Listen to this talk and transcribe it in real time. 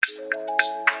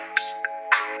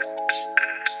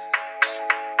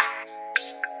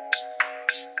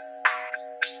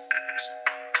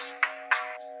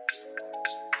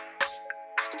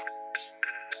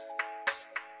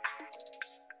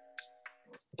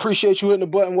Appreciate you hitting the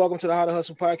button. Welcome to the How to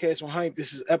Hustle podcast on Hype.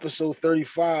 This is episode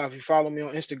 35. You follow me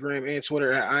on Instagram and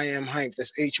Twitter at I am Hype.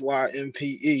 That's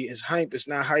HYMPE. It's Hype. It's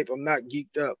not hype. I'm not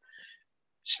geeked up.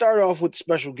 Start off with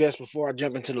special guest before I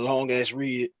jump into the long ass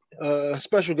read.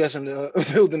 Special guest in the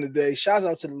building today. Shouts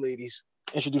out to the ladies.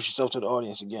 Introduce yourself to the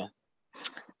audience again.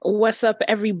 What's up,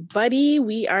 everybody?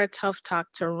 We are Tough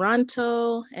Talk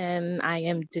Toronto, and I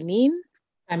am Deneen.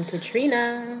 I'm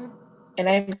Katrina. And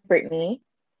I'm Brittany.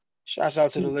 Shouts out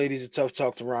to the ladies at Tough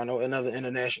Talk Toronto, another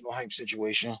international hype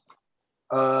situation.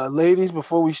 Ladies,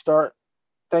 before we start,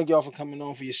 thank y'all for coming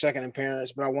on for your second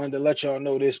appearance, but I wanted to let y'all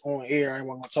know this on air. I wasn't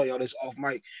going to tell y'all this off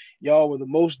mic. Y'all were the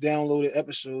most downloaded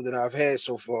episode that I've had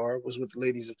so far was with the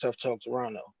ladies of Tough Talk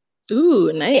Toronto.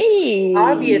 Ooh, nice. Hey,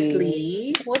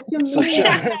 obviously. What you mean?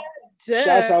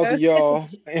 Shouts out to y'all, you know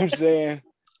what I'm saying,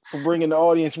 for bringing the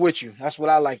audience with you. That's what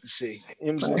I like to see.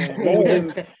 You know what I'm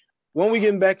saying? When we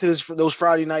getting back to those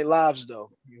Friday night lives,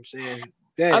 though, you know what I'm saying?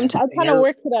 Damn, I'm trying to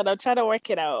work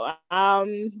it out.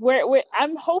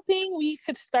 I'm hoping we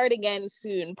could start again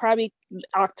soon. Probably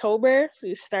October.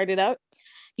 We started up.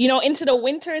 You know, into the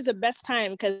winter is the best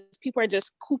time because people are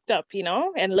just cooped up, you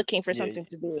know, and looking for something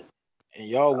to do. And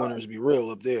y'all winters be real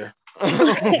up there.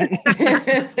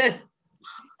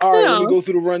 All right, let me go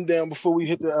through the rundown before we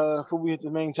hit the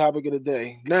main topic of the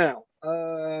day. Now,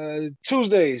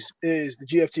 Tuesdays is the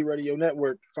GFT Radio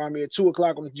Network. Find me at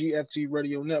 2:00 on the GFT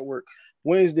Radio Network.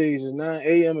 Wednesdays is 9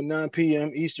 a.m. and 9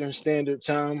 p.m. Eastern Standard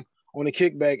Time on the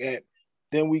Kickback app.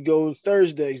 Then we go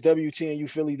Thursdays,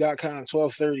 WTNUphilly.com,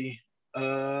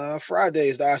 12:30. Friday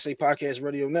is the I Say Podcast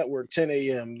Radio Network, 10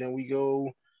 a.m. Then we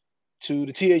go to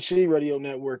the THC Radio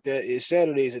Network. That is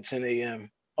Saturdays at 10 a.m.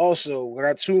 Also, I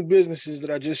got two businesses that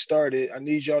I just started. I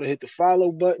need y'all to hit the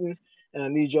follow button, and I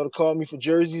need y'all to call me for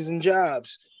jerseys and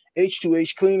jobs.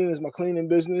 H2H Cleaning is my cleaning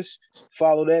business.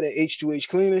 Follow that at H2H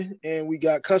Cleaning. And we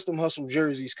got Custom Hustle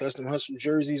Jerseys on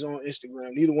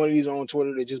Instagram. Neither one of these are on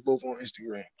Twitter. They're just both on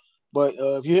Instagram. But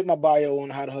if you hit my bio on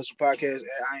the How to Hustle podcast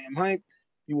at I Am Hype,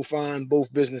 you will find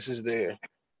both businesses there.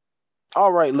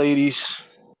 All right, ladies.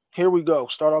 Here we go.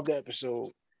 Start off the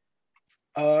episode.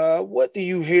 What do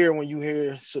you hear when you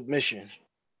hear submission?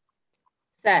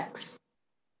 Sex.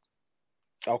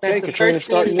 Okay, Katrina's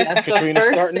starting this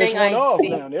one off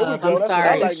now. There we go. That's what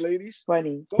I like, ladies.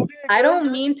 Funny. Go ahead, I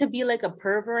don't mean to be like a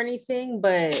perv or anything,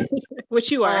 but what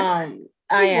you are. I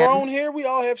am grown here. We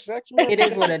all have sex. It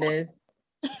is what it is.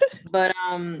 But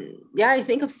yeah, I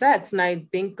think of sex and I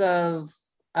think of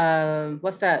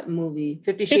what's that movie?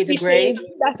 50 Shades of Grey.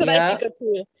 That's what I think of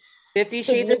too. 50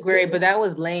 Shades of Grey, but that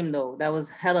was lame though. That was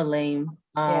hella lame.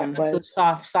 It was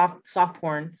soft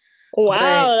porn.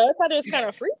 Wow, I thought it was kind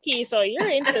of freaky. So you're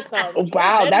into something.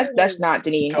 Wow, that's not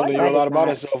Denise. Telling you a lot about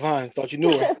herself, huh? Thought you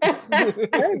knew her.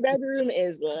 Her bedroom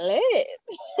is lit.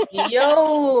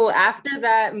 Yo, after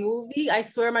that movie, I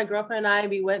swear my girlfriend and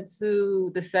we went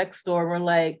to the sex store. We're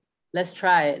like, let's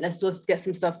try it. Let's just get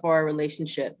some stuff for our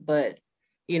relationship. But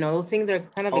you know, things are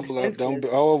kind of expensive.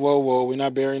 Whoa. We're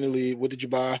not burying the lead. What did you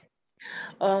buy?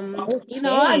 You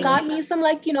know, I got me some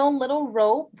little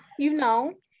rope, you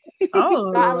know. Got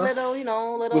a little.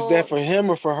 Was that for him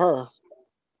or for her?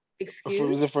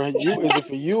 Was it for you? Is it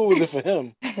for you or was it for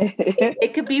him?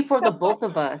 It could be for the both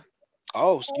of us.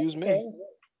 Oh, excuse me.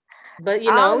 But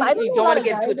you know, you don't want to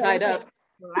get too tied up.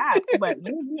 But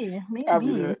maybe.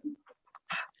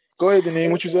 Go ahead,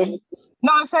 Deneen. What you say?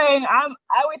 No, I'm saying I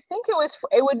would think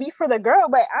it would be for the girl,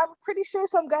 but I'm pretty sure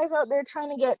some guys out there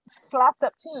trying to get slapped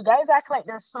up too. Guys act like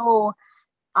they're so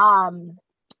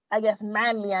I guess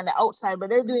manly on the outside, but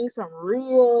they're doing some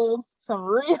real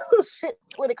shit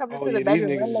when it comes to the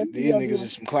bedroom. These niggas are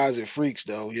some closet freaks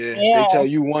though. Yeah. They tell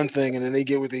you one thing and then they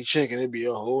get with their chick and it'd be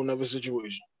a whole nother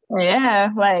situation.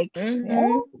 Yeah, like yeah.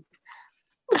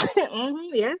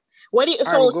 What do you?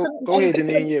 Go ahead,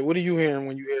 Deneen. Yeah, what are you hearing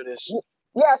when you hear this?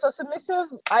 Yeah, so submissive.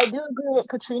 I do agree with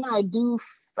Katrina. I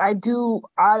do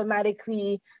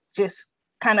automatically just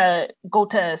kind of go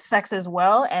to sex as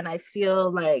well, and I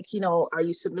feel like, you know, are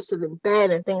you submissive in bed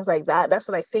and things like that? That's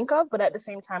what I think of. But at the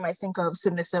same time, I think of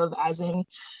submissive as in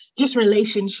just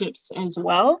relationships as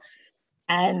well.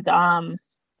 And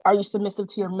are you submissive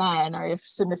to your man, or if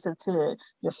submissive to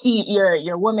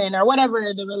your woman, or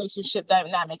whatever the relationship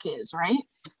dynamic is, right?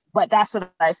 But that's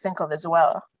what I think of as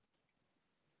well.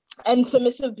 And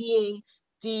submissive being,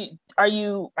 are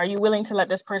you willing to let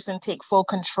this person take full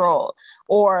control,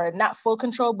 or not full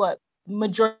control, but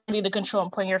majority of the control,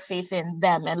 and putting your faith in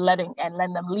them and letting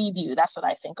them lead you? That's what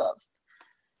I think of.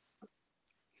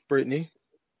 Brittany?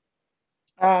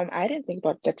 I didn't think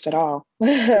about sex at all.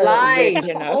 Lie. Weirdly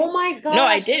enough. Oh my No,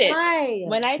 I gosh, didn't. lie.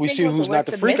 When I We think see about the who's not word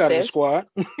the freak out of the submissive, squad.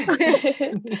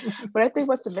 when I think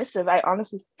about submissive, I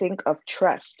honestly think of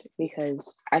trust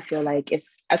because I feel like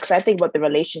because I think about the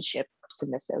relationship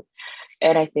submissive,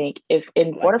 and I think if in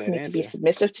I like order for that me to be answer.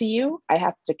 submissive to you, I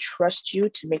have to trust you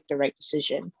to make the right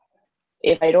decision.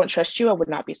 If I don't trust you, I would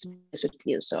not be submissive to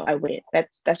you. So I wouldn't.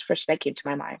 That's first that came to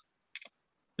my mind.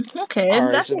 Okay, All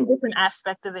right, that's a so different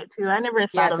aspect of it too. I never Yeah,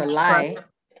 thought it's of a lie.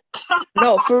 trust.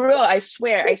 No, for real. I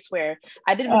swear. I swear.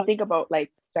 I didn't even Oh, think about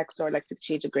like sex or like 50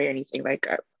 Shades of Grey or anything. Like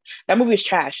that movie is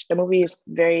trash. The movie is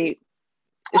it's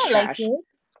I like trash. it.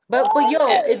 But yo,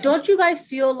 Eh, don't you guys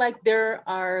feel like there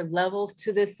are levels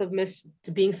to this submission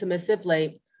to being submissive?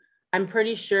 Like, I'm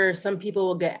pretty sure some people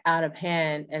will get out of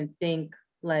hand and think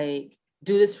like,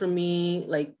 do this for me,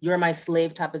 like you're my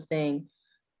slave type of thing,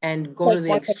 and go Like to the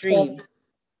more extreme. control.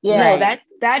 No, Yeah. Right.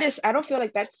 that is. I don't feel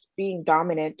like that's being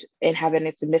dominant and having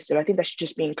it submissive. I think that's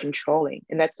just being controlling,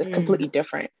 and that's completely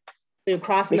different. You're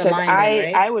crossing the Because line then,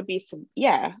 I right? would be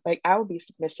yeah, like I would be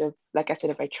submissive. Like I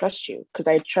said, if I trust you, because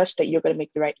I trust that you're gonna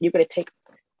make the right. You're gonna take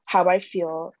how I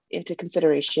feel into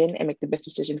consideration and make the best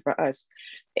decision for us.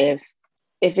 If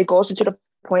it goes into the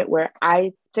point where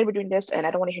I say we're doing this and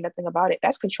I don't want to hear nothing about it,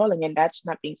 that's controlling and that's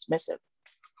not being submissive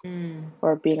Mm.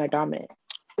 or being a dominant.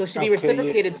 So it should be okay, yeah.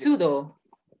 reciprocated too, though.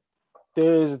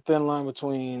 There's a thin line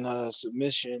between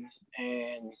submission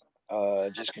and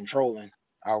just controlling.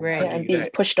 I'll Yeah, Right. give and you being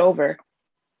that. pushed over.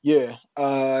 Yeah.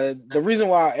 The reason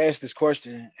why I asked this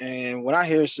question, and when I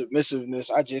hear submissiveness,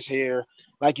 I just hear,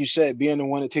 like you said, being the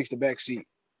one that takes the back seat.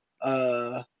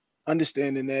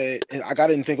 Understanding that, and I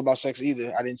didn't think about sex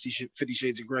either. I didn't see 50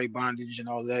 Shades of Grey, bondage, and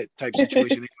all that type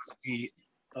situation. They must be.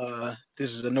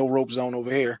 This is a no rope zone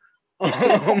over here.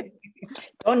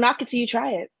 Don't knock it till you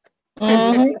try it.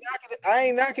 Mhm. I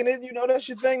ain't knocking it. You know, that's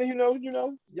your thing.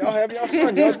 Y'all have y'all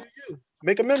fun. Y'all do you.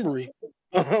 Make a memory.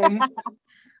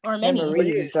 Or many. But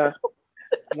yeah, Memories.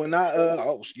 when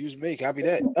I excuse me, copy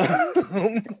that.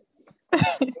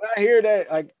 When I hear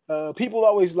that, like people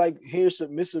always like hear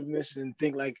submissiveness and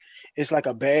think like it's like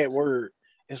a bad word.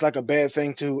 It's like a bad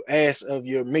thing to ask of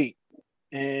your mate.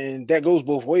 And that goes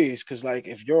both ways. Cause like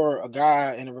if you're a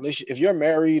guy in a relationship, if you're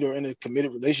married or in a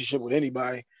committed relationship with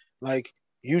anybody, like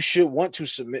you should want to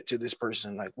submit to this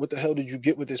person. Like, what the hell did you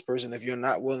get with this person if you're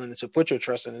not willing to put your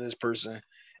trust into this person?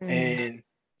 And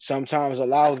sometimes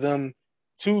allow them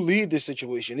to lead the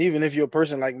situation, even if you're a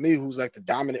person like me who's like the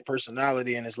dominant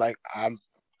personality, and it's like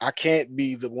I can't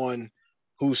be the one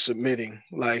who's submitting.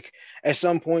 Like at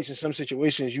some points in some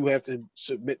situations, you have to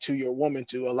submit to your woman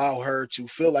to allow her to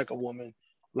feel like a woman,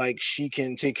 like she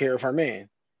can take care of her man.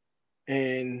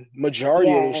 And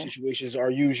majority of those Yeah, situations are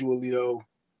usually though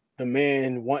the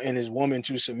man wanting his woman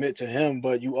to submit to him,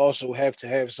 but you also have to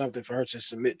have something for her to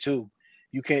submit to.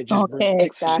 You can't just bring Okay.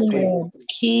 dick to the exactly. table. Keywords.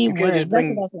 You can't just Keywords. That's what I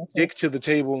bring was gonna say. dick to the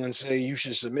table and say you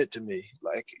should submit to me,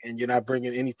 like, and you're not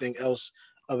bringing anything else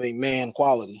of a man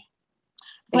quality, in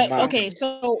But my Exactly. okay, opinion.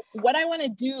 so what I want to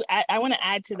do, I want to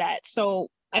add to that. So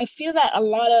I feel that a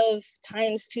lot of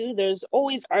times too, there's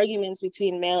always arguments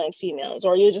between male and females,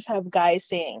 or you just have guys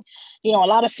saying, a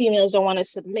lot of females don't want to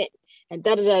submit and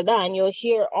da da da da, and you'll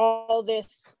hear all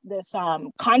this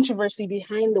controversy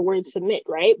behind the word submit,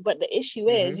 right? But the issue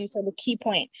is, Mm-hmm. you said the key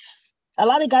point. A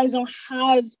lot of guys don't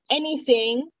have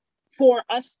anything for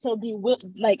us to be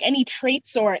like any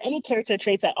traits or any character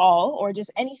traits at all, or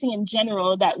just anything in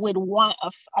general that would want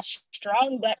a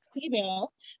strong black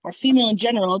female or female in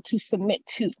general to submit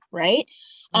to, right?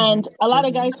 And a lot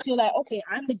of guys feel that, okay,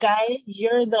 I'm the guy,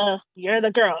 you're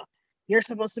the girl, you're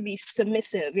supposed to be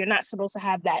submissive, you're not supposed to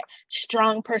have that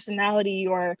strong personality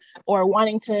or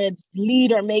wanting to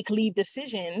lead or make lead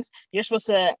decisions. You're supposed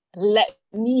to allow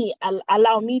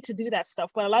me to do that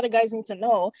stuff. But a lot of guys need to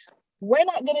know we're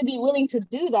not going to be willing to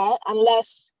do that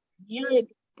unless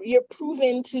you're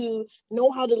proven to know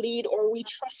how to lead, or we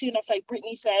trust you enough, like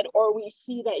Brittany said, or we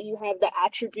see that you have the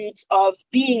attributes of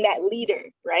being that leader,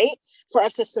 right? For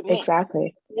us to submit.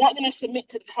 Exactly. We're not going to submit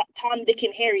to Tom, Dick,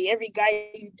 and Harry, every guy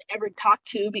you ever talk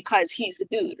to, because he's the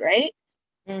dude, right?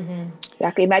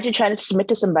 Exactly. Imagine trying to submit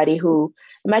to somebody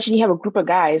imagine you have a group of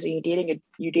guys and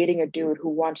you're dating a dude who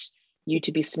wants you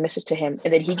to be submissive to him,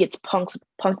 and then he gets punked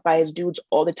by his dudes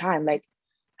all the time. Like,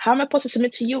 how am I supposed to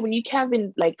submit to you when you can't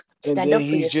even like And stand then up for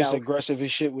he's just yourself? aggressive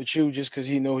as shit with you just because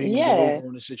he know he can get Yeah. over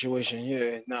on the situation.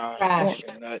 Yeah, nah, Yeah. Trash.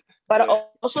 not. But Yeah. I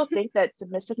also think that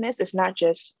submissiveness is not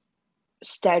just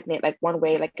stagnant like one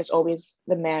way, like it's always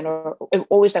the man or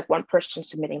always like one person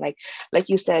submitting, like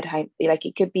you said, like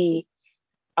it could be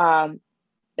um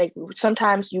like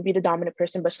sometimes you be the dominant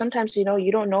person, but sometimes, you know,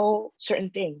 you don't know certain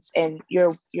things, and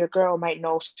your girl might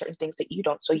know certain things that you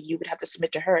don't. So you would have to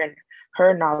submit to her and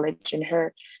her knowledge and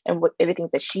her and what everything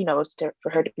that she knows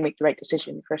for her to make the right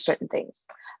decision for certain things.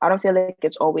 I don't feel like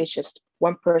it's always just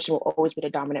one person will always be the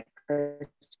dominant person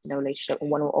in a relationship,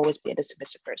 and one will always be the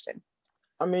submissive person.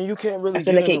 I mean, you can't really I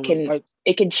feel get like in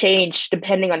it can change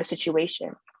depending on the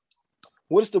situation.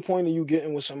 what's the point of you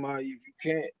getting with somebody if you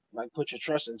can't like put your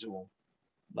trust into them?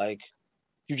 Like,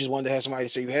 you just wanted to have somebody to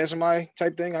say you had somebody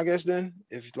type thing, I guess. Then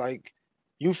if like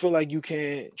you feel like you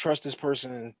can't trust this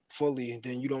person fully,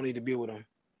 then you don't need to be with them.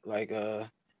 Like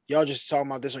y'all just talking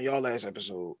about this on y'all last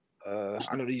episode.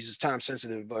 I know these is time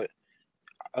sensitive, but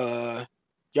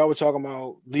y'all were talking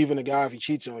about leaving a guy if he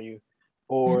cheats on you,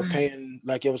 or paying,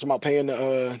 like it was about paying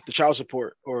the child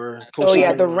support or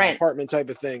co-signing the on an rent. apartment type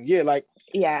of thing. Yeah, like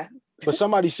Yeah. but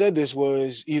somebody said this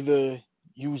was either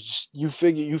you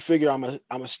figure I'm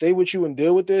a stay with you and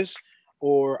deal with this,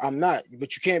 or I'm not.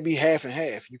 But you can't be half and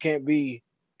half. You can't be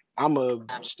I'm a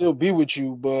still be with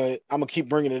you, but I'm gonna keep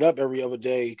bringing it up every other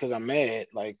day because I'm mad.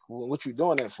 Like, what you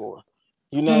doing that for?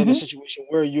 You're not in a situation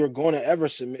where you're going to ever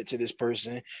submit to this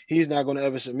person. He's not going to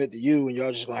ever submit to you, and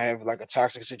y'all just gonna have like a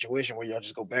toxic situation where y'all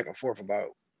just go back and forth about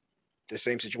the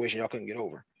same situation y'all couldn't get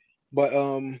over. But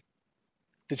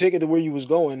to take it to where you was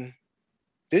going,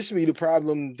 this would be the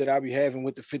problem that I be having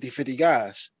with the 50-50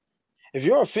 guys. If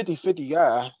you're a 50-50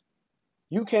 guy,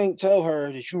 you can't tell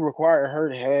her that you require her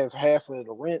to have half of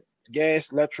the rent,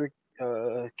 gas, electric,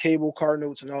 cable, car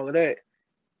notes, and all of that.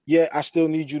 Yet I still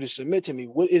need you to submit to me.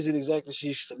 What is it exactly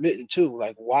she's submitting to?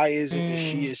 Like, why is it that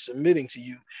she is submitting to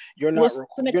you? You're not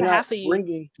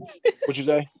bringing. What you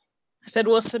say? I said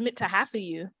we'll submit to half of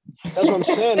you. That's what I'm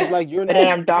saying. It's like you're but not.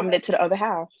 Then I'm dominant to the other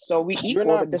half, so we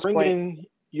equal at this point.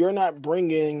 You're not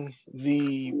bringing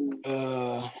the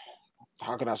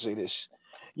how can I say this?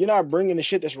 You're not bringing the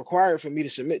shit that's required for me to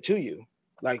submit to you.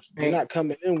 Like, you're not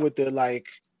coming in with the like,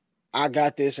 I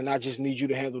got this and I just need you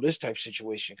to handle this type of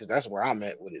situation, because that's where I'm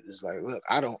at with it. It's like, look,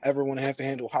 I don't ever want to have to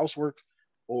handle housework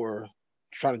or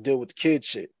trying to deal with the kid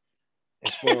shit.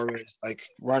 As far as like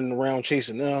running around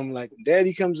chasing them, like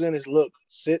daddy comes in, is look,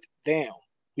 sit down.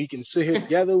 We can sit here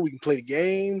together. We can play the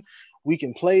game. We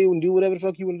can play and do whatever the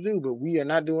fuck you want to do, but we are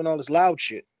not doing all this loud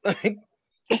shit. Katrina,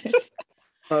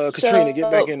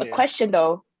 get back in there. Question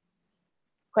though,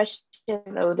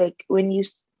 like when you,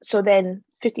 so then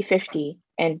 50-50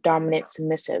 and dominant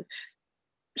submissive.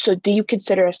 So do you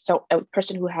consider a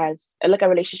person who has like a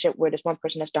relationship where there's one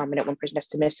person that's dominant, one person that's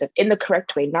submissive, in the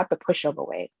correct way, not the pushover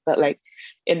way, but like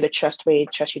in the trust way,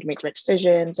 trust you to make the right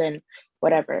decisions and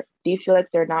whatever? Do you feel like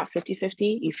they're not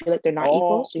 50-50? You feel like they're not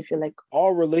equal? So you feel like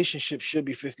all relationships should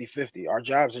be 50-50. Our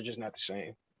jobs are just not the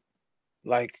same.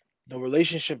 Like the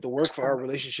relationship, the work for our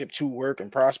relationship to work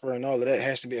and prosper and all of that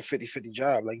has to be a 50-50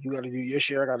 job. Like, you got to do your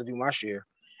share, I got to do my share.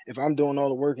 If I'm doing all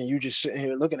the work and you just sitting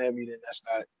here looking at me, then that's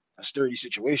not a sturdy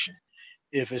situation.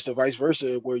 If it's the vice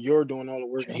versa, where you're doing all the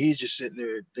work and he's just sitting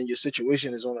there, then your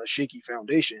situation is on a shaky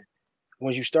foundation.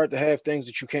 Once you start to have things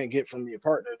that you can't get from your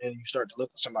partner, then you start to look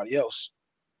at somebody else.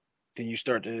 Then you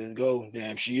start to go,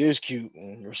 damn, she is cute,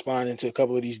 and responding to a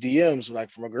couple of these DMs, like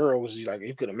from a girl, was like,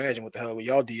 you could imagine what the hell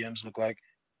y'all DMs look like.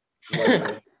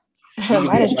 Like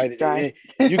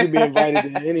you could be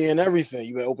invited to any and everything.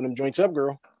 You better open them joints up,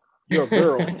 girl. You're a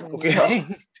girl, okay?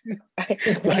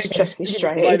 Like, trust me, you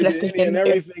can be invited to any and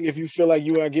everything if you feel like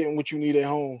you are getting what you need at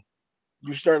home.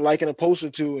 You start liking a post or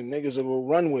two, and niggas will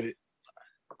run with it.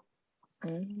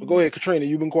 But go ahead, Katrina.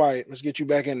 You've been quiet. Let's get you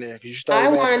back in there because you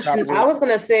started. I was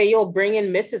gonna say, you'll bring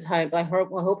in Mrs. Hype. I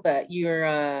hope that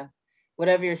your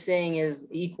whatever you're saying is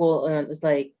equal. It's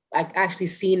like actually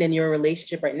seen in your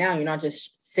relationship right now. You're not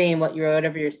just saying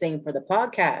whatever you're saying for the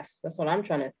podcast. That's what I'm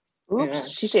trying to. Oops,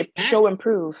 she said show and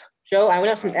prove. Show. I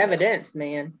want some evidence,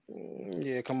 man.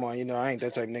 Yeah, come on. You know, I ain't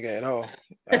that type of nigga at all.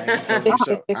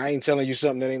 I ain't telling you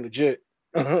something that ain't legit.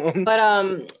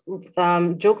 But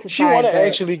jokes aside, she want to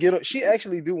actually get. She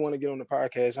actually do want to get on the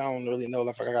podcast. I don't really know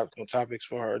if I got no topics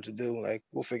for her to do. Like,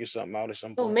 we'll figure something out at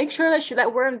some point. So make sure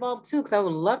that we're involved too, because I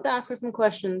would love to ask her some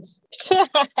questions.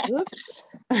 Oops.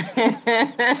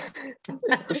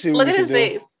 Look at his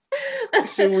face.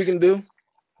 Let's see what we can do.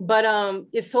 But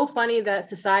it's so funny that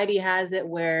society has it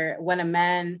where when a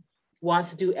man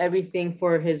wants to do everything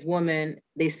for his woman,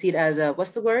 they see it as a,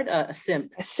 what's the word? A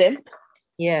simp. A simp?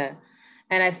 Yeah.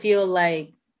 And I feel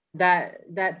like that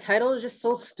title is just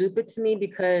so stupid to me,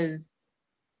 because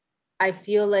I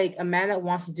feel like a man that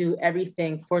wants to do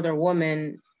everything for their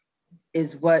woman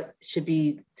is what should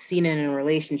be seen in a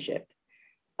relationship.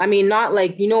 I mean, not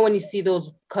like, when you see those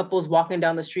couples walking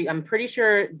down the street, I'm pretty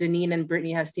sure Deneen and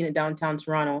Brittany have seen it downtown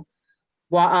Toronto,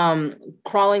 while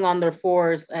crawling on their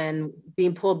fours and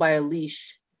being pulled by a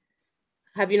leash.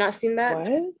 Have you not seen that? What?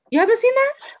 You haven't seen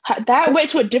that? That went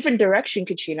to a different direction,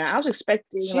 Katrina. I was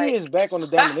expecting She is back on the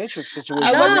dominatrix situation.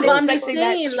 I wasn't but I'm just expecting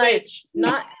that saying, like, switch.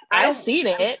 not. I've seen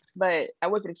it, but I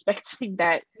wasn't expecting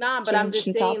that. Nah, but I'm just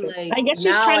change in saying, topic. like, I guess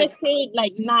she's now, trying like, to say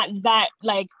like not that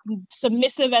like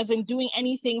submissive as in doing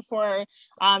anything for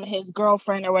his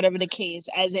girlfriend or whatever the case,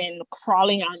 as in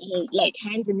crawling on his like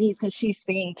hands and knees because she's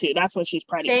saying to. That's what she's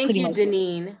pretty thank you, much.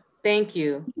 Deneen. Thank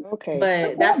you. Okay.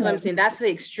 But that's what I'm saying. That's the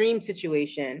extreme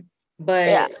situation.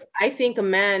 But Yeah. I think a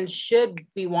man should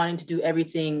be wanting to do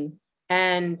everything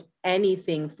and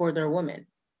anything for their woman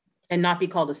and not be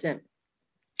called a simp.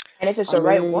 And if it's the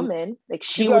right woman, like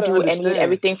she will do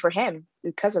everything for him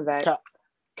because of that.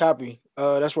 Copy.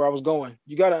 That's where I was going.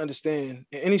 You got to understand,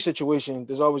 in any situation,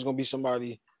 there's always going to be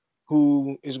somebody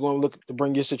who is going to look to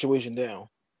bring your situation down.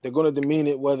 They're going to demean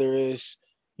it, whether it's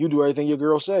you do everything your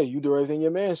girl say, you do everything your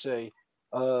man say.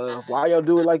 Why y'all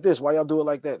do it like this? Why y'all do it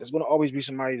like that? There's going to always be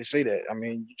somebody to say that. I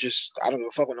mean, I don't give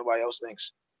a fuck what nobody else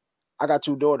thinks. I got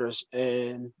 2 daughters,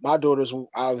 and my daughters,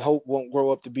 I hope, won't grow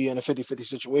up to be in a 50-50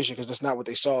 situation because that's not what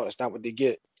they saw. That's not what they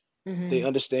get. Mm-hmm. They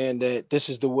understand that this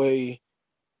is the way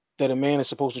that a man is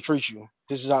supposed to treat you.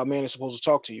 This is how a man is supposed to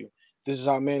talk to you. This is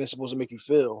how a man is supposed to make you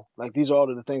feel. Like, these are all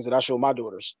of the things that I show my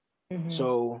daughters. Mm-hmm.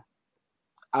 So,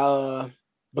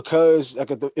 because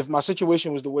like if my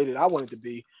situation was the way that I wanted to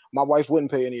be, my wife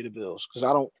wouldn't pay any of the bills because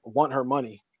I don't want her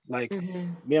money. Like,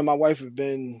 me and my wife have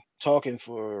been talking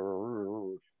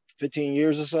for 15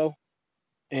 years or so.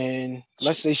 And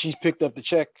let's say she's picked up the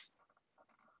check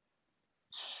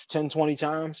 10, 20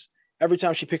 times. Every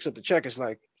time she picks up the check, it's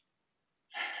like,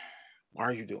 why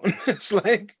are you doing? It's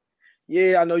like,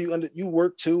 yeah, I know you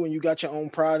work too, and you got your own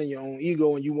pride and your own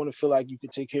ego, and you want to feel like you can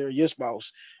take care of your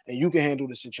spouse and you can handle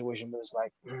the situation. But it's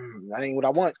like, that ain't what I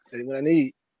want. That ain't what I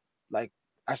need. Like,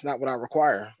 that's not what I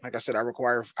require. Like I said,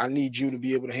 I need you to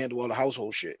be able to handle all the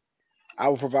household shit. I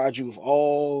will provide you with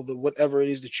all the whatever it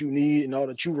is that you need and all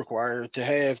that you require to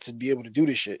have to be able to do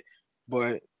this shit.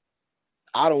 But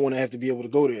I don't want to have to be able to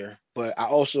go there. But I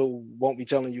also won't be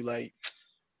telling you like,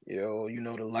 yo,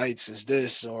 the lights is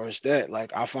this or it's that.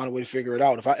 Like, I'll find a way to figure it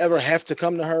out. If I ever have to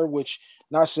come to her, which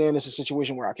not saying it's a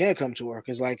situation where I can't come to her,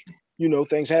 because like,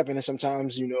 things happen and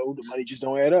sometimes, the money just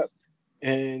don't add up.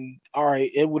 And all right,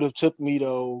 it would have took me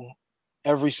though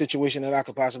every situation that I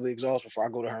could possibly exhaust before I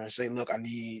go to her and say, look, I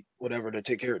need whatever to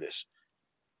take care of this.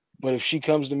 But if she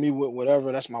comes to me with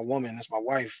whatever, that's my woman, that's my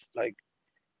wife. Like,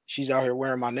 she's out here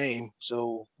wearing my name.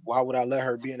 So why would I let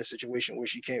her be in a situation where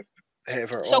she can't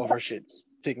have all of her shit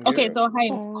taken care of? Okay, so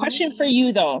question for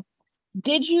you though.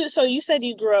 So you said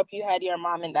you grew up, you had your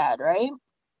mom and dad, right?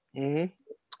 Mm-hmm.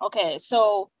 Okay,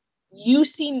 so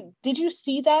did you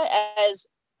see that as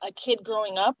a kid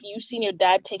growing up? You seen your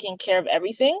dad taking care of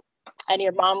everything and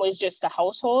your mom was just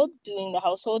doing the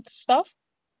household stuff?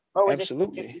 Or was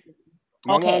Absolutely.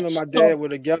 My mom and my dad were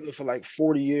together for like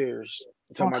 40 years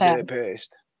until my dad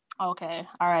passed. Okay,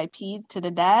 R.I.P. to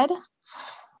the dad.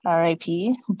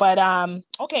 R.I.P. But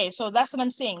okay, so that's what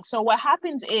I'm saying. So what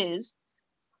happens is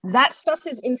that stuff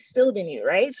is instilled in you,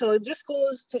 right? So it just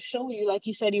goes to show you, like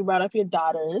you said, you brought up your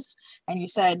daughters and you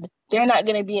said they're not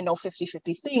going to be in no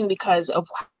 50-50 thing because of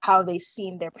how they've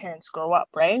seen their parents grow up,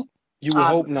 right? You would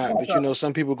hope not, but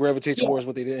some people gravitate towards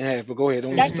what they didn't have. But go ahead,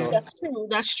 don't lose your thought.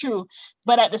 That's true.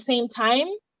 But at the same time,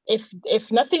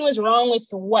 if nothing was wrong with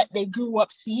what they grew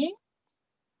up seeing,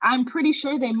 I'm pretty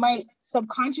sure they might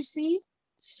subconsciously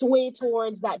sway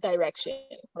towards that direction,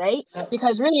 right?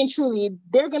 Because really and truly,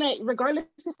 they're gonna, regardless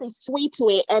if they sway to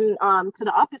it and to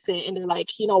the opposite, and they're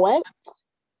like, you know what?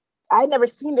 I never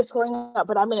seen this growing up,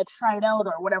 but I'm gonna try it out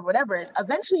or whatever.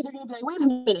 Eventually, they're gonna be like, wait a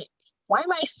minute, why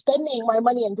am I spending my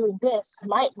money and doing this?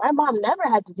 My mom never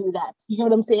had to do that. You know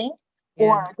what I'm saying? Yeah.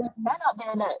 Or there's men out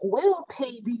there that will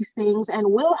pay these things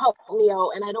and will help me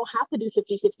out, and I don't have to do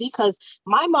 50-50 because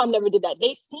my mom never did that.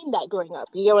 They've seen that growing up.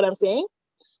 You get what I'm saying?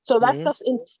 So that stuff's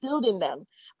instilled in them.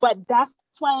 But that's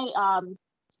why, our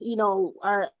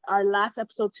last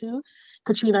episode too,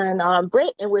 Katrina and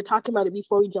Britt, and we're talking about it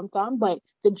before we jumped on, but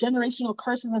the generational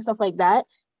curses and stuff like that,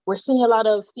 we're seeing a lot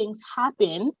of things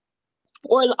happen.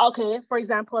 Or, okay, for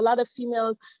example, a lot of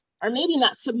females are maybe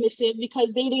not submissive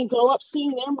because they didn't grow up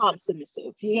seeing their mom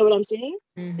submissive. You hear what I'm saying?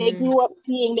 Mm-hmm. They grew up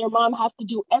seeing their mom have to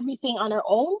do everything on her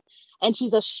own, and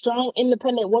she's a strong,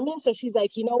 independent woman. So she's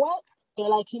like, you know what? They're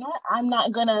like, you know what? I'm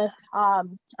not gonna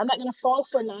fall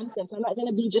for nonsense. I'm not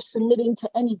gonna be just submitting to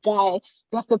any guy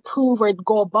just to prove or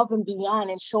go above and beyond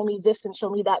and show me this and show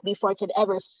me that before I could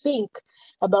ever think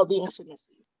about being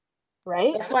submissive.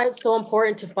 right? That's why it's so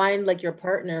important to find like your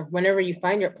partner. Whenever you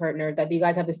find your partner, that you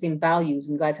guys have the same values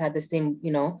and you guys had the same,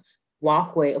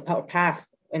 walkway or path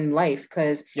in life.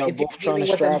 Because Y'all if you're both trying to dealing with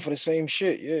strive for the same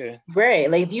shit. Yeah. right,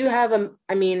 like if you have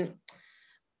I mean,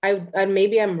 I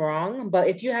maybe I'm wrong, but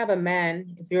if you have a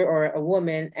man, if you're or a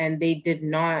woman, and they did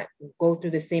not go through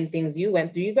the same things you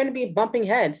went through, you're going to be bumping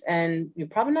heads, and you're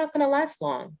probably not going to last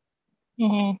long.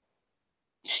 Mm-hmm.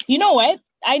 You know what?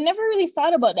 I never really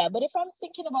thought about that, but if I'm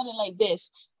thinking about it like this,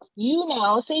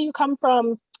 say you come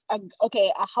from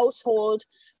a household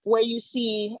where you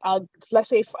see, let's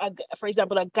say for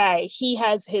example, a guy, he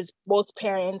has his both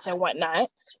parents and whatnot,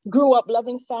 grew up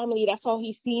loving family. That's all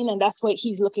he's seen, and that's what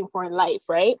he's looking for in life,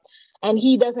 right? And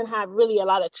he doesn't have really a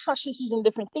lot of trust issues and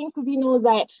different things because he knows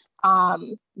that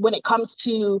when it comes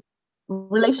to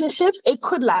relationships, it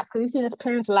could last because he's seen his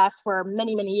parents last for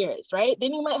many, many years, right?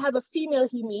 Then he might have a female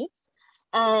he meets,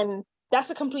 and that's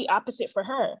a complete opposite for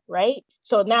her, right?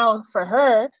 So now for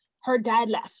her, her dad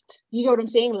left. You know what I'm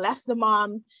saying? Left the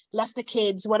mom, left the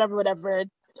kids, whatever.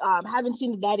 Haven't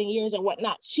seen the dad in years and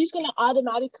whatnot. She's gonna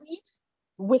automatically,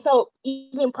 without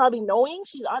even probably knowing,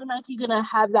 she's automatically gonna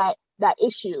have that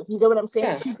issue. You know what I'm saying?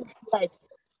 Yeah. She's gonna be like,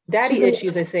 daddy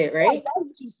issues, I say it, right?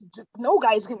 No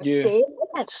guy's gonna stay.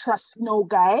 I can't trust no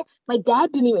guy. My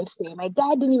dad didn't even stay. My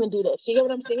dad didn't even do this. You get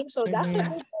what I'm saying? So that's the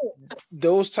whole thing.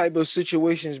 Those type of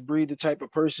situations breed the type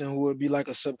of person who would be like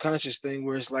a subconscious thing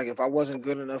where it's like, if I wasn't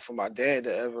good enough for my dad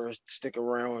to ever stick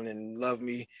around and love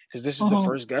me, because this is the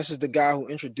first guy, this is the guy who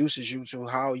introduces you to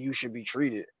how you should be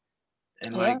treated.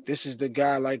 And like, this is the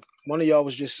guy, like one of y'all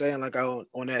was just saying, like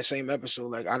on that same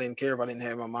episode, like I didn't care if I didn't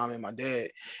have my mom and my dad.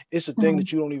 It's a thing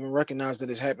that you don't even recognize that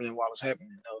it's happening while it's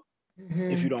happening, though,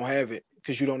 if you don't have it,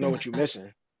 because you don't know what you're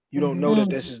missing. You don't know that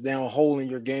this is down hole in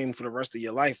your game for the rest of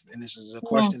your life. And this is a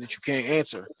question that you can't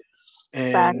answer.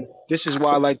 And this is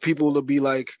why like people will be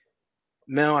like,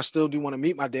 now I still do want to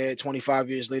meet my dad 25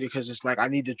 years later, because it's like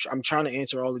I'm trying to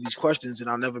answer all of these questions and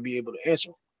I'll never be able to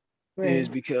answer. Is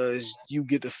because you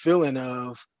get the feeling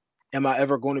of, am I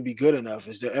ever going to be good enough?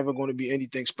 Is there ever going to be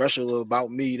anything special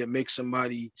about me that makes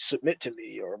somebody submit to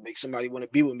me or make somebody want to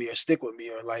be with me or stick with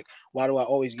me? Or like, why do I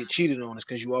always get cheated on? It's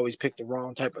because you always pick the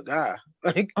wrong type of guy.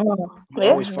 Like you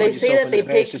always find they say yourself that in a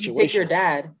bad situation. you pick your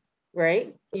dad,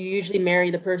 right? You usually marry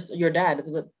the person, your dad. That's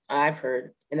what I've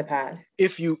heard in the past.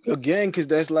 If you, again, because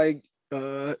that's like,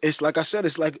 it's like I said,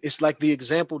 it's like the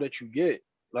example that you get.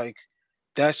 Like,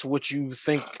 that's what you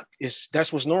think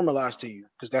that's what's normalized to you,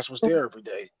 because that's what's there every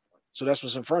day. So that's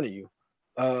what's in front of you.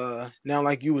 Now,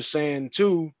 like you were saying,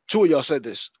 two of y'all said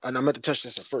this, and I meant to touch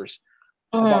this at first,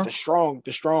 about the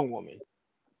strong woman.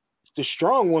 The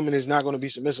strong woman is not going to be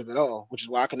submissive at all, which is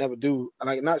why I can never do. And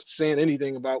I'm not saying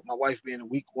anything about my wife being a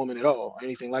weak woman at all, or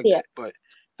anything like that. But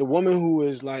the woman who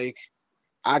is like,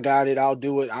 I got it, I'll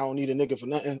do it, I don't need a nigga for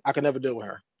nothing, I can never deal with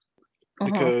her,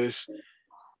 because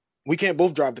we can't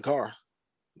both drive the car.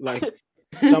 Like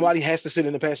somebody has to sit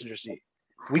in the passenger seat.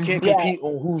 We can't compete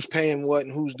on who's paying what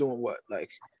and who's doing what. Like,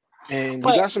 and you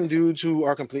got some dudes who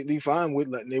are completely fine with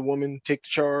letting their woman take the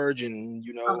charge, and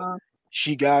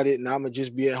she got it, and I'm gonna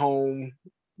just be at home,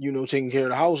 taking care of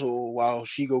the household while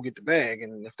she go get the bag.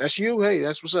 And if that's you, hey,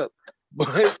 that's what's up.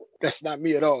 But that's not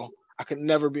me at all. I could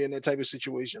never be in that type of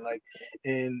situation. Like,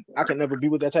 and I could never be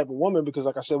with that type of woman, because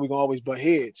like I said, we can always butt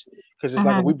heads, because it's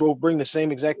like, if we both bring the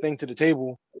same exact thing to the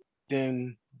table,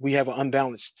 then we have an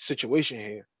unbalanced situation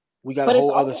here. We got a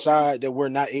whole other side that we're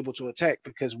not able to attack,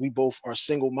 because we both are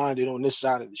single-minded on this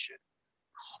side of the shit.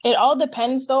 It all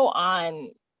depends though on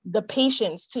the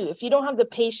patience too. If you don't have the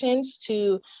patience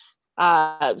to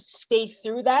stay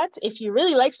through that, if you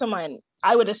really like someone,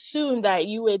 I would assume that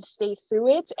you would stay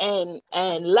through it and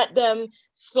let them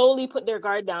slowly put their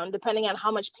guard down, depending on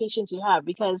how much patience you have.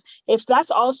 Because if that's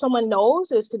all someone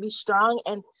knows is to be strong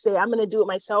and say, I'm going to do it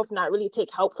myself, not really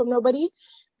take help from nobody,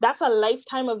 that's a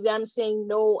lifetime of them saying,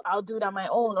 no, I'll do it on my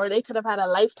own. Or they could have had a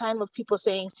lifetime of people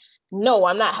saying, no,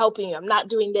 I'm not helping you, I'm not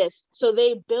doing this. So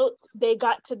they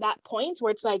got to that point where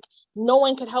it's like, no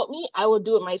one can help me, I will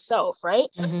do it myself, right?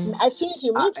 As soon as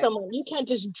you meet someone, you can't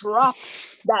just drop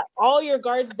that all your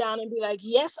guards down and be like,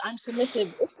 yes, I'm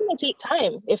submissive. It's going to take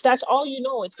time. If that's all you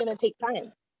know, it's going to take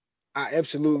time. I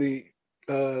absolutely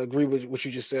agree with what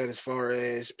you just said as far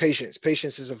as patience.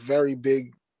 Patience is a very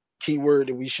big key word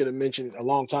that we should have mentioned a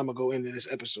long time ago into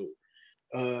this episode,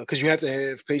 because you have to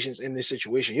have patience in this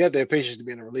situation. You have to have patience to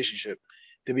be in a relationship,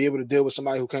 to be able to deal with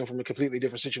somebody who came from a completely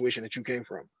different situation that you came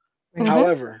from.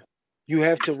 However, you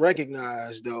have to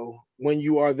recognize, though, when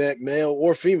you are that male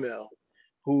or female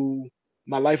who,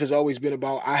 my life has always been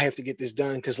about, I have to get this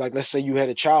done, because like, let's say you had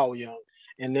a child young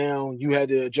and now you had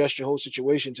to adjust your whole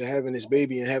situation to having this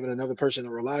baby and having another person to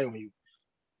rely on you.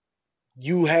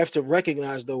 You have to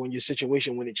recognize though in your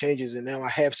situation when it changes, and now I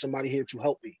have somebody here to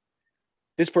help me.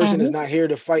 This person is not here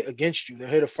to fight against you. They're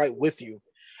here to fight with you.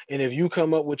 And if you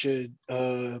come up with your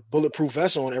bulletproof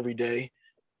vest on every day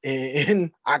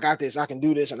and I got this, I can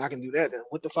do this and I can do that, then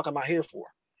what the fuck am I here for?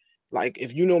 Like,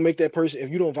 if you don't make that person, if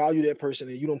you don't value that person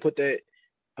and you don't put that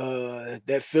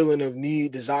that feeling of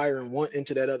need, desire, and want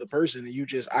into that other person, and you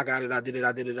just, I got it, I did it,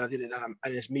 and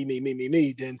it's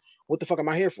me, then what the fuck am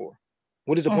I here for?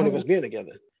 What is the point of us being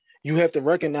together? You have to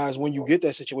recognize when you get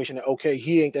that situation that, okay,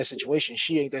 he ain't that situation,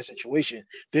 she ain't that situation.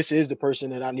 This is the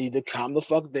person that I need to calm the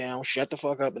fuck down, shut the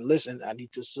fuck up, and listen. I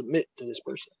need to submit to this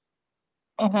person.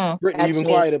 Brittany, you've been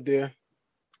quiet up there.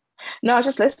 No, I was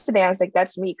just listening. I was like,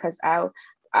 that's me, because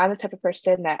I'm the type of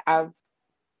person that I'm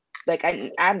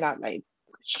not like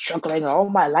struggling all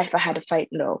my life. I had to fight,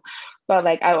 no. But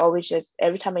like, I always just,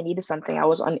 every time I needed something, I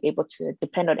was unable to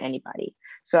depend on anybody.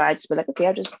 So I'd just be like, okay,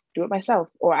 I'll just do it myself.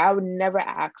 Or I would never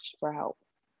ask for help.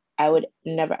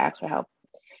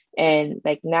 And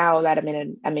like, now that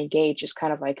I'm engaged, it's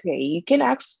kind of like, okay, you can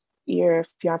ask your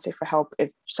fiance for help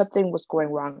if something was going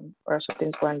wrong or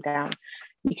something's going down.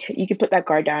 You can put that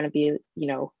guard down and be,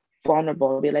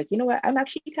 vulnerable. Be like, you know what, I'm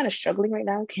actually kind of struggling right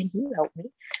now. Can you help me?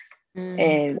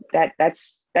 And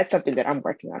that's something that I'm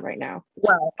working on right now.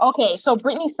 Well, okay, so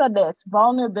Brittany said this,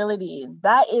 vulnerability,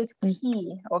 that is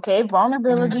key. Okay,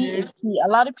 vulnerability is key. A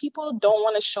lot of people don't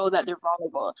want to show that they're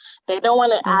vulnerable. They don't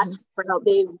want to ask for help.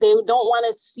 They don't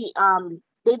want to see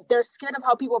they're scared of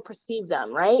how people perceive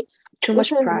them, right? Too much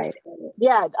pride.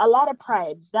 Yeah, a lot of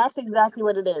pride. That's exactly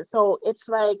what it is. So it's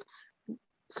like,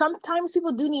 sometimes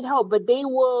people do need help, but they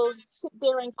will sit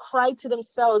there and cry to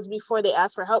themselves before they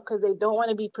ask for help, because they don't want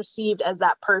to be perceived as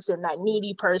that person, that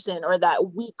needy person, or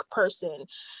that weak person,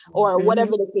 or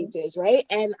whatever the case is, right?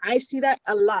 And I see that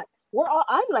a lot.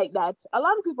 I'm like that. A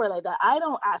lot of people are like that. I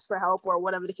don't ask for help or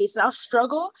whatever the case is. I'll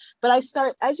struggle, but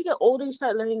as you get older, you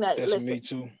start learning that, me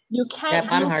too. You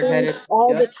can't do things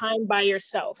all the time by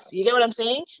yourself. You get what I'm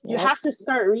saying? You have to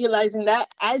start realizing that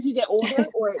as you get older,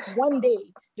 or one day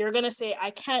you're going to say, I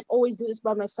can't always do this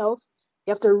by myself.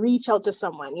 You have to reach out to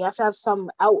someone. You have to have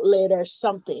some outlet or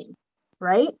something,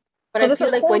 right? But I feel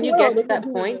like when you get to that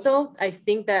point, though, I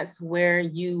think that's where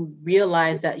you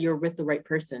realize that you're with the right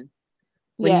person.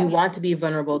 When you want to be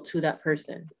vulnerable to that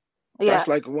person. That's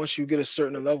like once you get a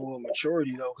certain level of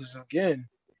maturity, though, because again,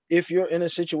 if you're in a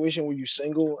situation where you're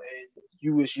single and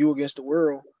you against the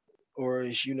world, or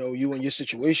it's, you and your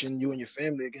situation, you and your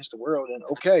family against the world, then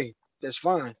okay, that's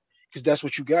fine, because that's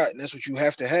what you got and that's what you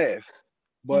have to have.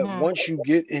 But once you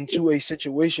get into a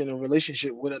situation, a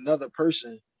relationship with another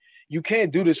person, you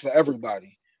can't do this for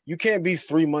everybody. You can't be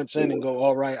 3 months in and go,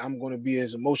 all right, I'm going to be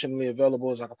as emotionally available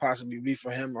as I could possibly be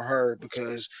for him or her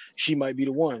because she might be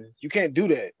the one. You can't do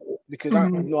that, because I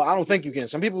don't think you can.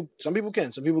 Some people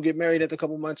can. Some people get married after a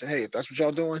couple months, and hey, if that's what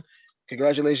y'all doing,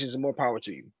 congratulations and more power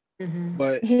to you.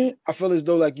 But I feel as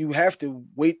though like you have to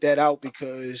wait that out,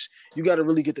 because you got to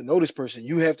really get to know this person.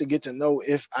 You have to get to know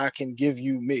if I can give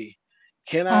you me.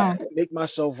 Can I make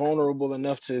myself vulnerable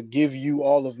enough to give you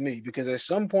all of me? Because at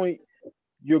some point,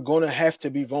 you're going to have to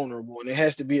be vulnerable, and it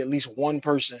has to be at least one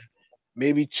person,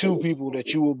 maybe two people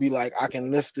that you will be like, I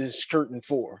can lift this curtain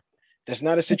for. That's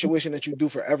not a situation that you do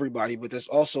for everybody, but that's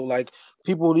also like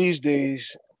people these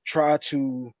days try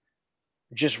to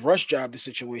just rush job the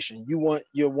situation. You want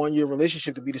your 1 year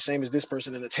relationship to be the same as this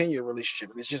person in a 10-year relationship,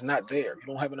 and it's just not there. You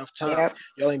don't have enough time.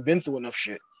 Y'all ain't been through enough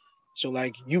shit. So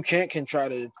like you can't try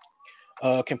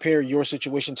to compare your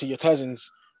situation to your cousin's,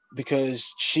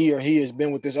 because she or he has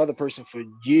been with this other person for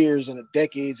years and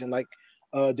decades. And like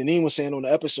Deneen was saying on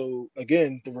the episode,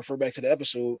 again, to refer back to the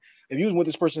episode, if you was with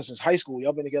this person since high school,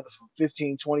 y'all been together for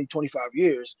 15, 20, 25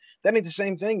 years, that ain't the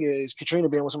same thing as Katrina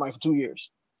being with somebody for 2 years.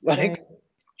 Like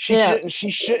she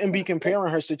shouldn't be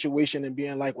comparing her situation and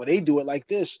being like, well, they do it like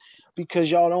this, because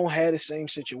y'all don't have the same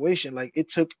situation. Like it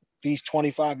took these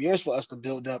 25 years for us to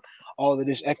build up all of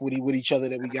this equity with each other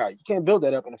that we got. You can't build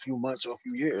that up in a few months or a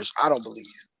few years. I don't believe.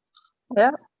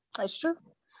 Yeah, that's true.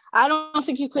 I don't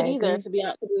think you could either, to be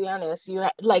honest.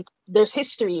 There's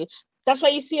history. That's why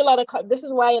you see a lot of, this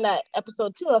is why in that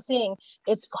episode 2, I was saying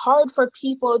it's hard for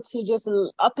people to just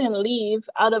up and leave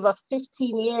out of a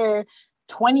 15-year,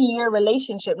 20-year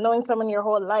relationship, knowing someone your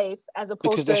whole life, as opposed to,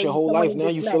 because that's your whole life. Now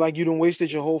you feel like you done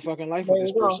wasted your whole fucking life with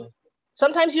this person.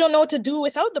 Sometimes you don't know what to do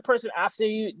without the person after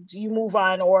you move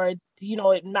on, or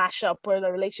it mash up, or the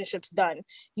relationship's done.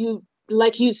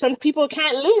 Some people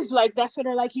can't live like that's what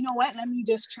they're like, you know what, let me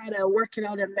just try to work it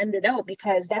out and mend it out,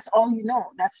 because that's all you know.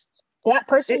 That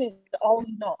person is all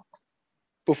you know.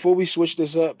 before we switch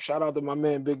this up, shout out to my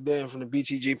man Big Dan from the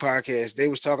BTG podcast. They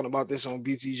was talking about this on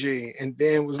BTG, and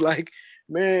Dan was like,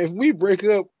 "Man, if we break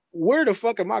up, where the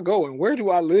fuck am I going? Where do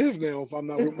I live now if I'm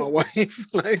not with my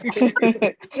wife?" like,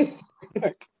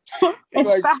 It's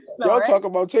like facts though, y'all right? talk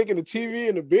about taking the TV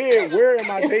in the bed. Where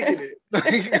am I taking it?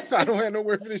 Like, I don't have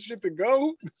nowhere for this shit to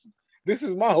go. This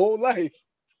is my whole life.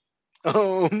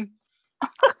 All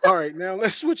right, now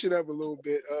let's switch it up a little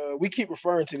bit. We keep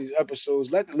referring to these episodes.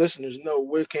 Let the listeners know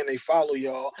where can they follow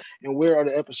y'all and where are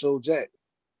the episodes at.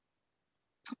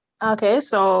 Okay,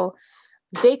 so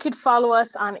they could follow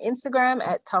us on Instagram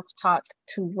at Tough Talk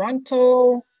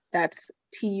Toronto. That's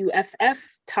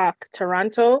TUFF Talk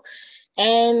Toronto.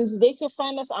 And they could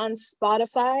find us on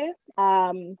Spotify,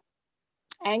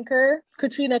 Anchor.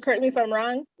 Katrina, correct me if I'm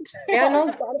wrong. Yeah,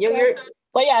 no, you're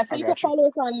But yeah, so I you can got you. follow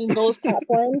us on those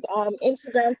platforms.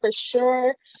 Instagram for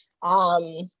sure.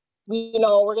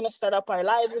 We're gonna start up our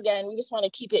lives again. We just want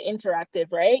to keep it interactive,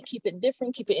 right? Keep it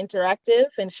different, keep it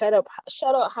interactive, and shout out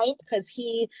Hype because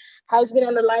he has been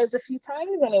on the lives a few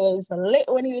times and it was lit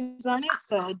when he was on it.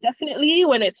 So definitely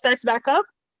when it starts back up,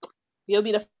 you'll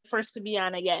be the first to be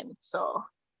on again. So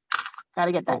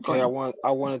gotta get that Okay, going.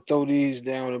 I want to throw these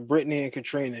down to Brittany and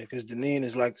Katrina because Deneen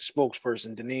is like the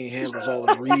spokesperson. Deneen handles all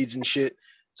of the reads and shit.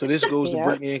 So this goes to Yeah.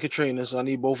 Brittany and Katrina. So I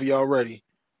need both of y'all ready.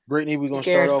 Brittany, we're gonna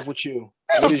Scared. start off with you.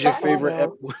 What is your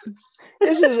favorite?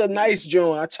 This is a nice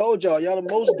joint. I told y'all the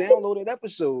most downloaded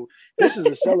episode. This is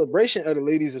a celebration of the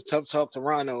ladies of Tough Talk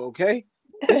Toronto. Okay,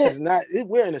 this is not.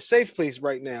 We're in a safe place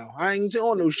right now. I ain't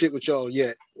doing no shit with y'all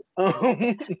yet.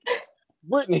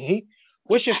 Brittany,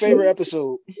 what's your favorite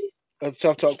episode of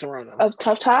Tough Talk Toronto? Of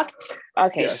Tough Talk?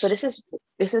 Okay, Yes. so this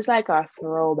is like a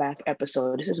throwback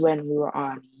episode. This is when we were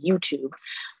on YouTube.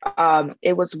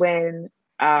 It was when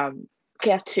okay,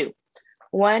 I have two.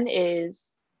 One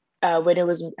is when it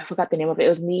was, I forgot the name of it. It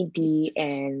was me, Dee,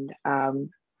 and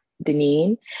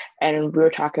Deneen, and we were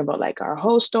talking about like our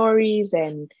whole stories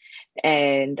and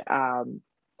everything.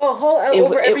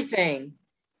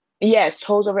 Yes,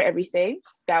 holes over everything.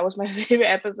 That was my favorite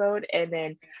episode, and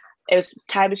then it was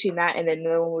time between that and then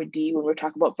another one with Dee when we were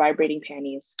talking about vibrating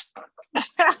panties.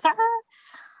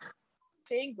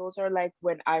 Saying those are like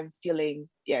when I'm feeling,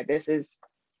 yeah, this is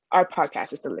our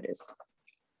podcast is the latest.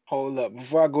 Hold up.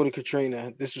 Before I go to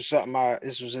Katrina, this was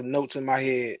a notes in my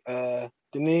head.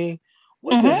 Deneen,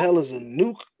 what the hell is a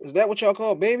nuke? Is that what y'all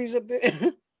call babies up there?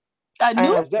 A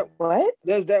nuke? Is that what?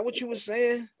 Is that what you were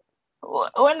saying?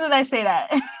 When did I say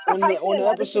that? On the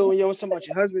episode when you was talking about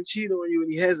your husband cheated on you and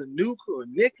he has a nuke or a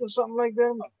nick or something like that.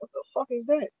 I'm like, what the fuck is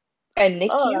that? A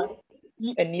NICU?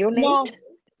 A neonate? No.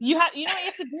 You know what you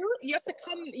have to do? You have to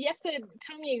tell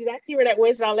me exactly where that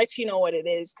was and I'll let you know what it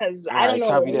is because I don't know.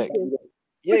 Copy that.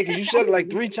 Yeah, because you said it like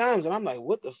 3 times and I'm like,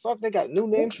 what the fuck? They got new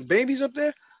names for babies up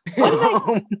there?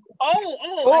 A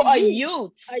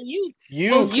youth.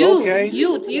 Youth. Okay.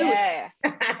 Youth. Yeah.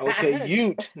 Okay,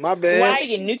 youth. My bad. Why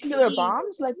you nuclear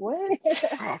bombs? Like what?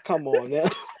 Oh, come on now.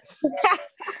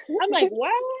 I'm like,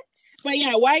 what? But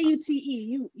yeah,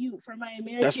 YUTE, you for my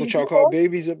American. That's what y'all call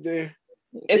babies up there?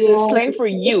 It's a slang for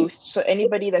youth. So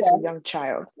anybody that's a young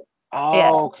child. Oh,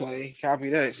 Yeah. Okay. Copy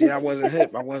that. See, I wasn't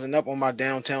hip. I wasn't up on my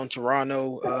downtown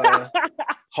Toronto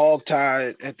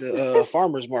hogtied at the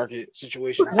farmer's market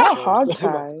situation. Not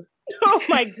hogtied. Oh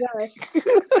my god.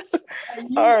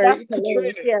 All right,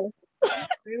 Katrina. Yeah.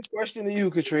 Same question to you,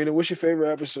 Katrina. What's your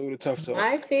favorite episode of Tough Talk?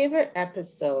 My favorite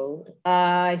episode,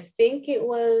 I think it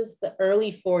was the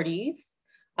early 40s.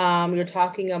 You're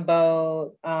talking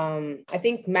about, I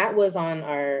think Matt was on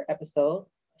our episode.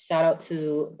 Shout out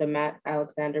to the Matt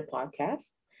Alexander podcast.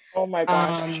 Oh my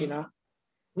gosh, Katrina.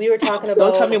 We were talking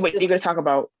about. Don't tell me what you're going to talk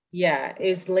about. Yeah,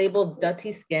 it's labeled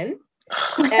Dirty Skin.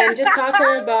 And just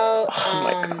talking about oh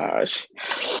my gosh,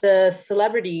 the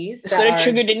celebrities. It's going to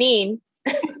trigger Deneen.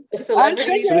 The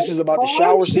celebrities. So this is about the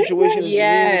shower situation.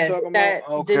 Yes, that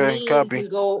okay, Deneen copy. can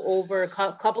go over a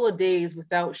couple of days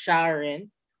without showering.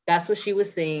 That's what she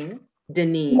was saying.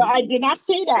 Deneen. No, I did not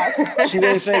say that. She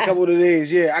didn't say a couple of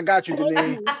days. Yeah, I got you,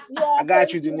 Deneen. I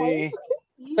got you, Deneen.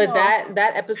 But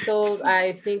that episode,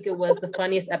 I think it was the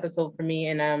funniest episode for me,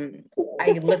 and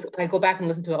I go back and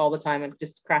listen to it all the time and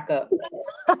just crack up.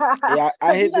 Yeah,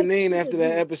 I hit Deneen after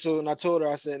that episode, and I told her,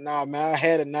 I said, "Nah, man, I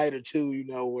had a night or two,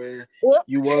 where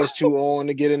you was too on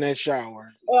to get in that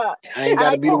shower. I ain't got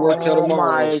to be to work till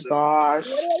tomorrow." Oh my gosh!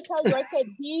 What did I tell you? I said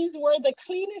these were the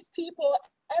cleanest people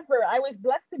ever. I was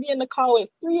blessed to be in the call with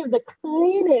 3 of the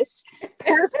cleanest,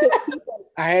 perfect people.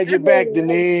 I had your back,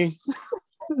 Deneen.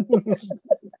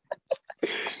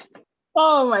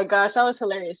 Oh my gosh, that was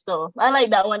hilarious though. I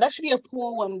like that one. That should be a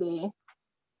poll one day.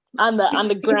 on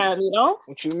the gram, you know.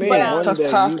 What you mean? But One day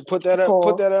you put that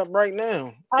up right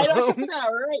now. I don't put that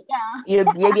right now.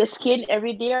 You your skin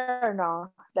every day or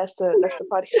no? That's the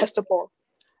party. That's the poll.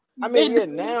 I mean, yeah,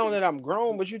 now that I'm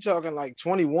grown, but you talking like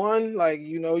 21, like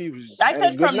you was. I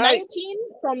said from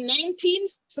 19,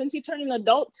 since you turn an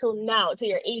adult till now, to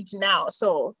your age now.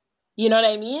 So you know what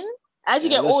I mean? As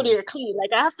you get older, you're clean.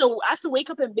 Like I have to wake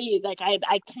up and bathe. Like I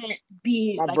can't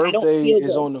be. My like, birthday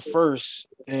is on the 1st,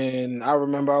 and I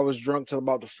remember I was drunk till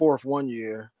about the 4th one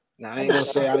year. Now I ain't gonna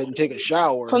say I didn't take a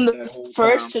shower from the that whole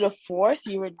 1st time. to the 4th.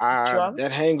 You were drunk.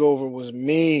 That hangover was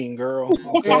mean, girl.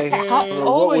 Okay, How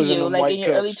old were you? Like in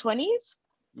your early 20s?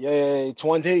 Yeah,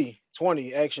 20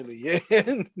 actually. Yeah.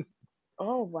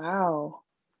 Oh wow.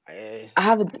 I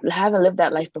haven't lived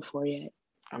that life before yet.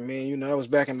 I mean, that was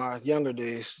back in my younger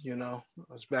days. It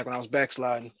was back when I was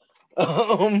backsliding.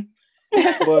 But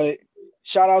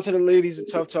shout out to the ladies at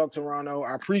Tough Talk Toronto.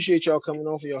 I appreciate y'all coming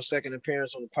on for your second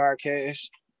appearance on the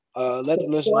podcast. Let the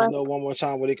listeners know one more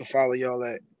time where they can follow y'all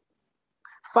at.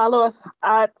 Follow us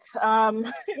at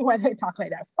why did I talk like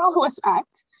that? Follow us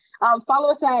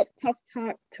at Tough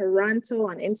Talk Toronto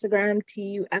on Instagram,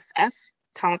 TUFF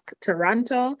Talk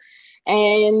Toronto.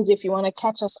 And if you want to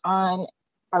catch us on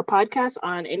our podcast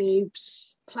on any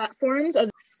platforms of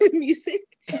music,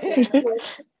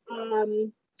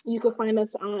 you can find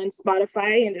us on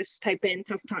Spotify and just type in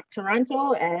Tough Talk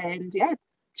Toronto and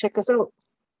check us out.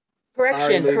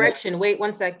 Correction. Wait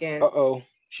 1 second.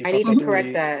 I need to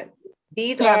correct that.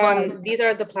 These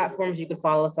are the platforms you can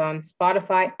follow us on.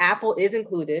 Spotify, Apple is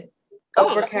included,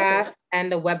 Overcast,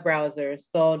 and the web browser.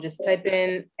 So just type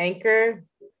in Anchor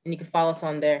and you can follow us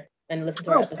on there and listen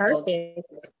to our episodes.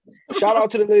 Perfect. Shout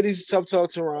out to the ladies at Tough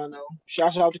Talk Toronto.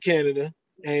 Shout out to Canada.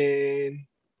 And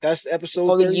that's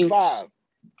episode 35.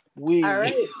 We are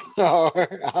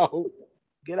out.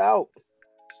 Get out.